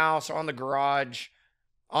 on the house, on the garage,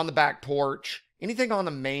 on the back porch, anything on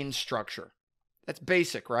the main structure. That's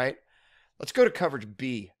basic, right? Let's go to coverage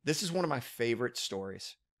B. This is one of my favorite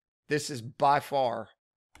stories. This is by far.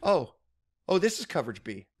 Oh, this is coverage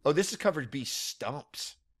B. Oh, this is coverage B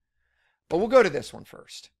stumps. But we'll go to this one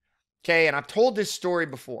first. Okay, and I've told this story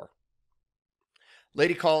before.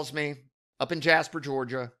 Lady calls me up in Jasper,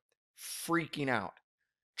 Georgia, freaking out.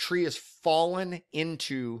 Tree has fallen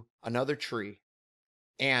into another tree.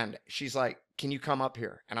 And she's like, can you come up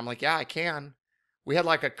here? And I'm like, yeah, I can. We had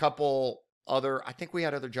like a couple other, I think we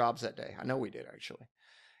had other jobs that day. I know we did actually.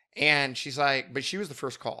 And she's like, but she was the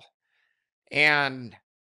first call. And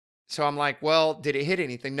so I'm like, well, did it hit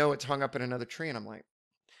anything? No, it's hung up in another tree. And I'm like,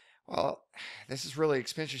 well, this is really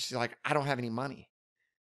expensive. She's like, I don't have any money.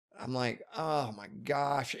 I'm like, oh my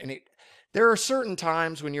gosh. And there are certain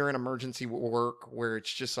times when you're in emergency work where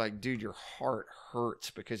it's just like, dude, your heart hurts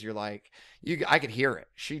because you're like, I could hear it.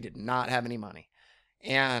 She did not have any money.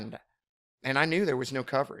 And I knew there was no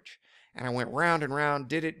coverage. And I went round and round.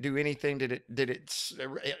 Did it do anything? Did it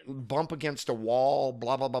bump against a wall?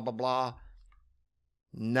 Blah, blah, blah, blah, blah.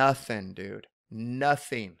 Nothing, dude.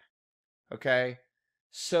 Nothing. Okay.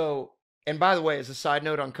 So, and by the way, as a side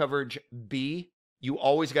note on coverage B, you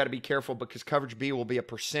always got to be careful because coverage B will be a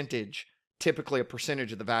percentage, typically a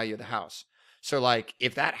percentage of the value of the house. So like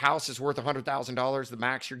if that house is worth $100,000, the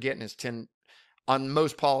max you're getting is 10, on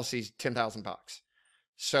most policies, $10,000.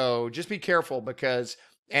 So just be careful because,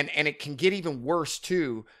 and it can get even worse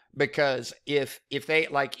too, because if they,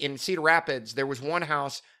 like in Cedar Rapids, there was one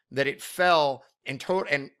house that it fell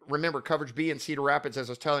and remember coverage B in Cedar Rapids, as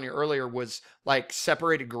I was telling you earlier, was like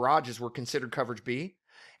separated garages were considered coverage B.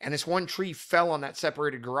 And this one tree fell on that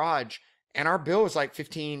separated garage and our bill was like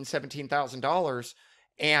 $15,000, $17,000.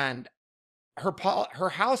 And her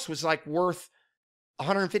house was like worth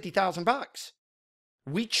 $150,000.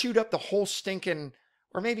 We chewed up the whole stinking,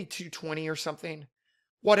 or maybe 220 or something,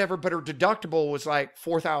 whatever. But her deductible was like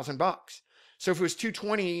 $4,000. So if it was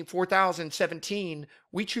 220, 4,017,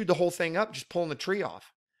 we chewed the whole thing up just pulling the tree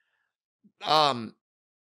off.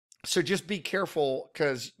 So just be careful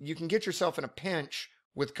because you can get yourself in a pinch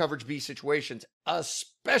with coverage B situations,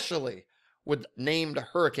 especially with named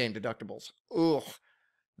hurricane deductibles. Ugh.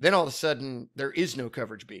 Then all of a sudden there is no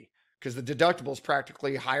coverage B because the deductible is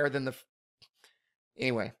practically higher than the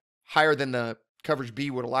coverage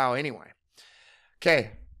B would allow anyway.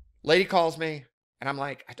 Okay. Lady calls me. And I'm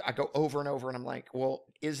like, I go over and over and I'm like, well,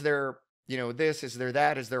 is there, this, is there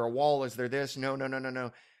that, is there a wall? Is there this? No.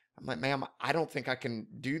 I'm like, ma'am, I don't think I can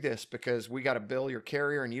do this because we got to bill your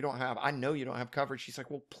carrier and I know you don't have coverage. She's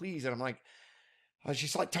like, well, please. And I'm like,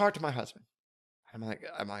 she's like, talk to my husband. I'm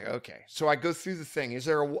like, okay. So I go through the thing. Is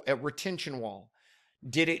there a retention wall?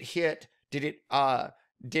 Did it hit? A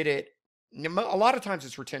lot of times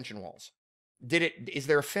it's retention walls. Is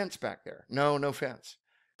there a fence back there? No fence.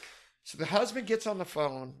 So the husband gets on the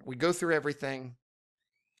phone. We go through everything.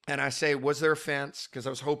 And I say, was there a fence? Because I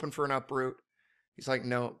was hoping for an uproot. He's like,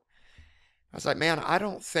 no. I was like, man, I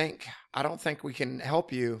don't think we can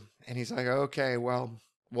help you. And he's like, okay, well,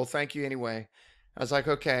 thank you anyway. I was like,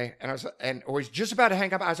 okay. And he's just about to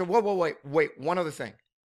hang up. I said, whoa, wait, one other thing.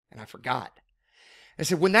 And I forgot. I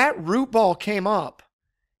said, when that root ball came up,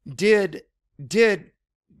 did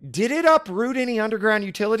it uproot any underground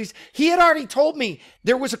utilities? He had already told me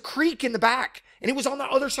there was a creek in the back and it was on the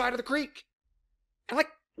other side of the creek. I'm like,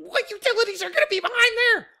 what utilities are going to be behind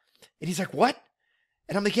there? And he's like, what?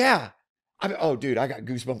 And I'm like, yeah. Oh, dude, I got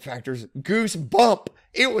goosebump factors. Goosebump.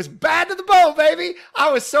 It was bad to the bone, baby.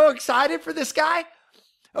 I was so excited for this guy.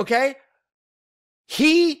 Okay.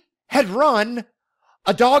 He had run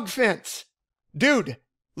a dog fence. Dude,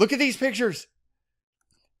 look at these pictures.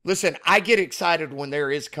 Listen, I get excited when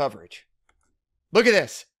there is coverage. Look at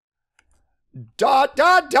this. Da,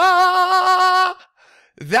 da, da.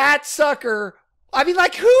 That sucker. I mean,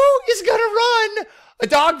 like, who is going to run a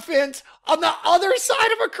dog fence on the other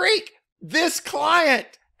side of a creek? This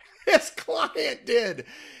client did.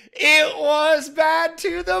 It was bad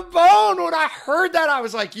to the bone. When I heard that, I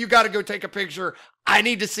was like, you got to go take a picture. I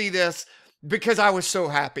need to see this, because I was so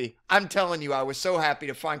happy. I'm telling you, I was so happy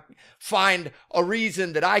to find a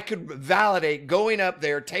reason that I could validate going up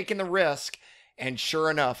there, taking the risk. And sure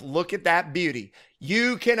enough, look at that beauty.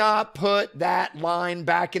 You cannot put that line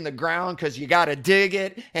back in the ground because you got to dig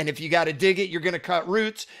it. And if you got to dig it, you're going to cut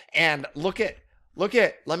roots. And look at,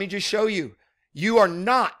 let me just show you. You are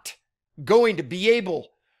not going to be able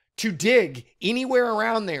to dig anywhere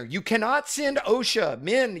around there. You cannot send OSHA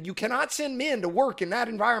men. You cannot send men to work in that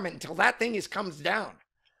environment until that thing comes down.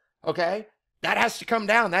 Okay? That has to come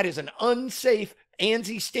down. That is an unsafe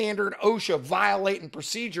ANSI standard OSHA violating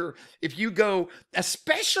procedure. If you go,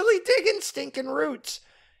 especially digging stinking roots,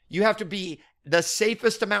 you have to be the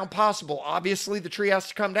safest amount possible. Obviously, the tree has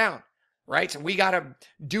to come down, right? So we got to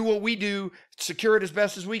do what we do, secure it as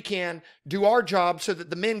best as we can, do our job so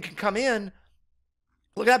that the men can come in.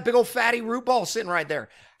 Look at that big old fatty root ball sitting right there.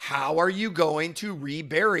 How are you going to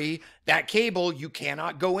rebury that cable? You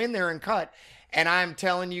cannot go in there and cut. And I'm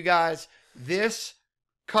telling you guys, this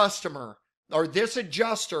customer or this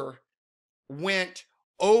adjuster went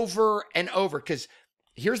over and over, because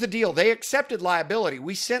here's the deal. They accepted liability.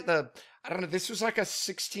 We sent I don't know, this was like a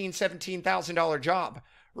 $16,000, $17,000 job,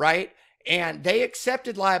 right? And they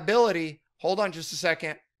accepted liability. Hold on just a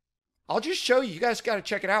second. I'll just show you. You guys got to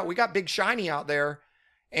check it out. We got Big Shiny out there.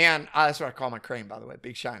 And that's what I call my crane, by the way,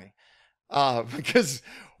 Big Shiny. Because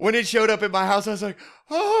when it showed up at my house, I was like,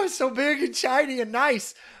 oh, it's so big and shiny and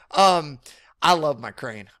nice. I love my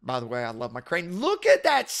crane. By the way, I love my crane. Look at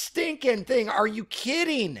that stinking thing. Are you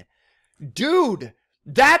kidding? Dude,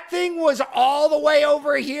 that thing was all the way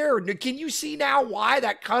over here. Can you see now why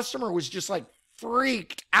that customer was just like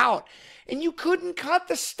freaked out? And you couldn't cut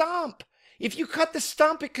the stump. If you cut the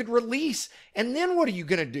stump, it could release. And then what are you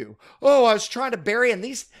going to do? Oh, I was trying to bury. And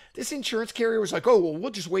this insurance carrier was like, oh, well, we'll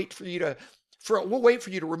just wait for you to we'll wait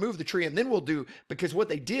for you to remove the tree, and then we'll do, because what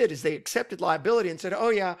they did is they accepted liability and said, oh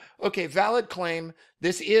yeah, okay, valid claim.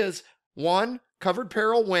 This is 1, covered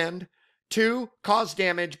peril wind, 2, caused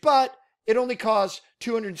damage, but it only caused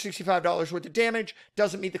 $265 worth of damage,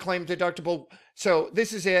 doesn't meet the claim deductible. So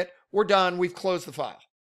this is it. We're done. We've closed the file.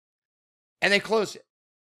 And they closed it.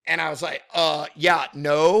 And I was like, yeah,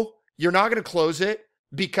 no, you're not going to close it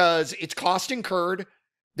because it's cost incurred.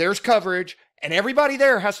 There's coverage. And everybody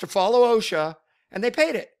there has to follow OSHA, and they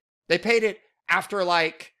paid it. They paid it after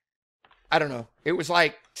like, I don't know, it was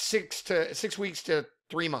like 6 weeks to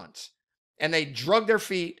 3 months. And they drug their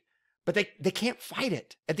feet, but they can't fight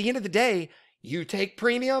it. At the end of the day, you take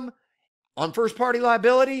premium on first party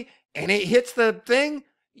liability and it hits the thing,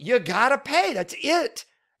 you gotta pay. That's it.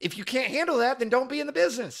 If you can't handle that, then don't be in the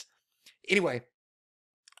business. Anyway,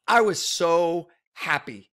 I was so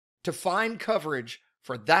happy to find coverage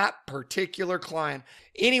for that particular client.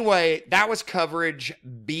 Anyway, that was coverage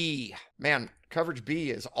B. Man, coverage B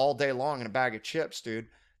is all day long in a bag of chips, dude.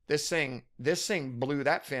 This thing blew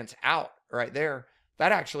that fence out right there.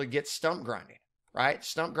 That actually gets stump grinding, right?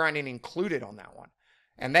 Stump grinding included on that one.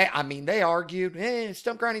 And they argued,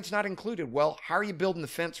 stump grinding's not included. Well, how are you building the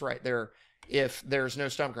fence right there if there's no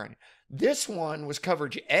stump grinding? This one was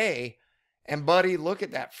coverage A, and buddy, look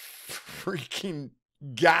at that freaking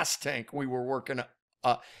gas tank we were working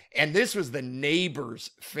and this was the neighbor's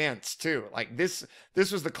fence too. Like this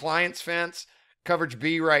was the client's fence. Coverage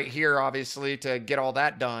B right here, obviously, to get all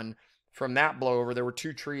that done from that blowover. There were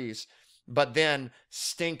 2 trees, but then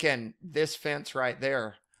stinking this fence right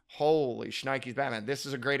there. Holy shnikes, Batman. This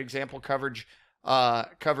is a great example. Coverage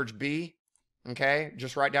B. Okay.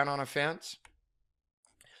 Just right down on a fence.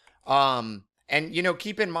 And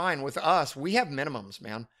keep in mind with us, we have minimums,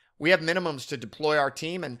 man. We have minimums to deploy our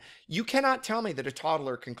team, and you cannot tell me that a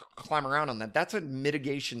toddler can climb around on that. That's a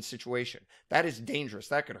mitigation situation. That is dangerous.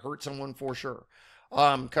 That could hurt someone for sure.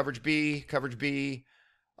 Coverage B.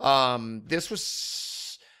 I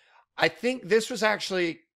think this was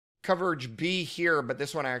actually coverage B here, but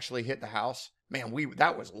this one actually hit the house. Man,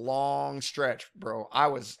 that was long stretch, bro. I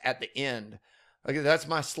was at the end. Okay, that's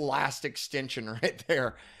my last extension right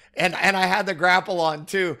there. And I had the grapple on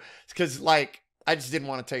too, because I just didn't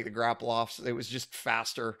want to take the grapple off. So it was just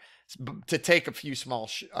faster to take a few small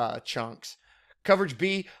chunks. Coverage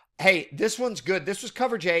B. Hey, this one's good. This was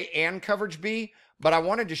coverage A and coverage B, but I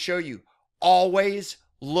wanted to show you, always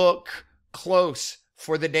look close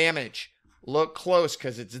for the damage. Look close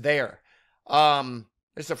because it's there.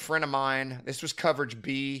 This is a friend of mine. This was coverage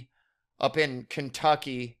B up in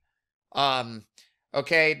Kentucky.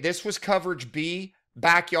 Okay, this was coverage B,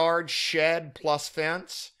 backyard, shed plus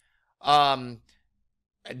fence.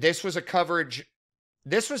 This was a coverage,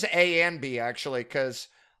 this was A and B actually, because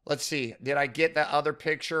let's see, did I get that other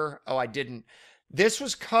picture? Oh, I didn't. This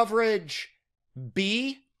was coverage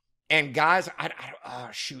B, and guys,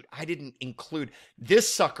 shoot, I didn't include,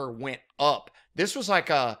 this sucker went up. This was like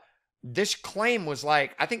this claim was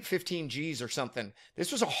like, I think 15 G's or something.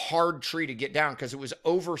 This was a hard tree to get down because it was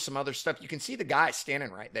over some other stuff. You can see the guy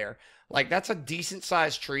standing right there. Like, that's a decent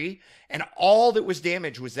sized tree. And all that was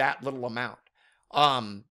damaged was that little amount.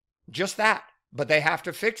 Just that. But they have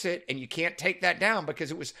to fix it, and you can't take that down because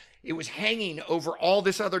it was hanging over all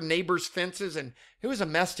this other neighbor's fences, and it was a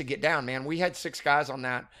mess to get down, man. We had 6 guys on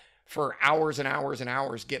that for hours and hours and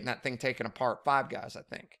hours getting that thing taken apart. 5 guys, I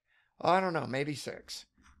think. I don't know, maybe 6.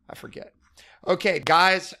 I forget. Okay,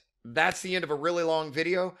 guys, that's the end of a really long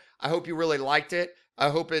video. I hope you really liked it. I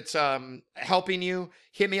hope it's helping you.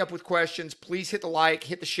 Hit me up with questions. Please hit the like,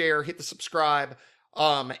 hit the share, hit the subscribe,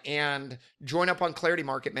 and join up on Clarity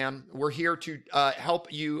Market, man. We're here to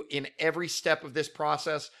help you in every step of this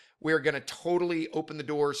process. We're going to totally open the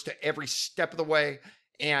doors to every step of the way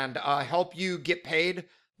and help you get paid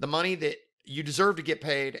the money that you deserve to get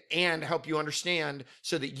paid, and help you understand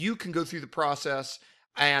so that you can go through the process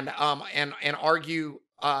and argue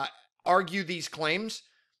these claims,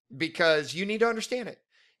 because you need to understand it.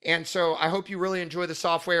 And so I hope you really enjoy the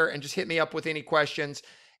software, and just hit me up with any questions.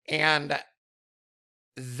 And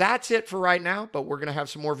that's it for right now, but we're going to have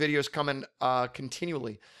some more videos coming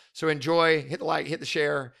continually. So enjoy, hit the like, hit the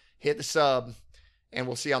share, hit the sub, and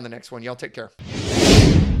we'll see you on the next one. Y'all take care.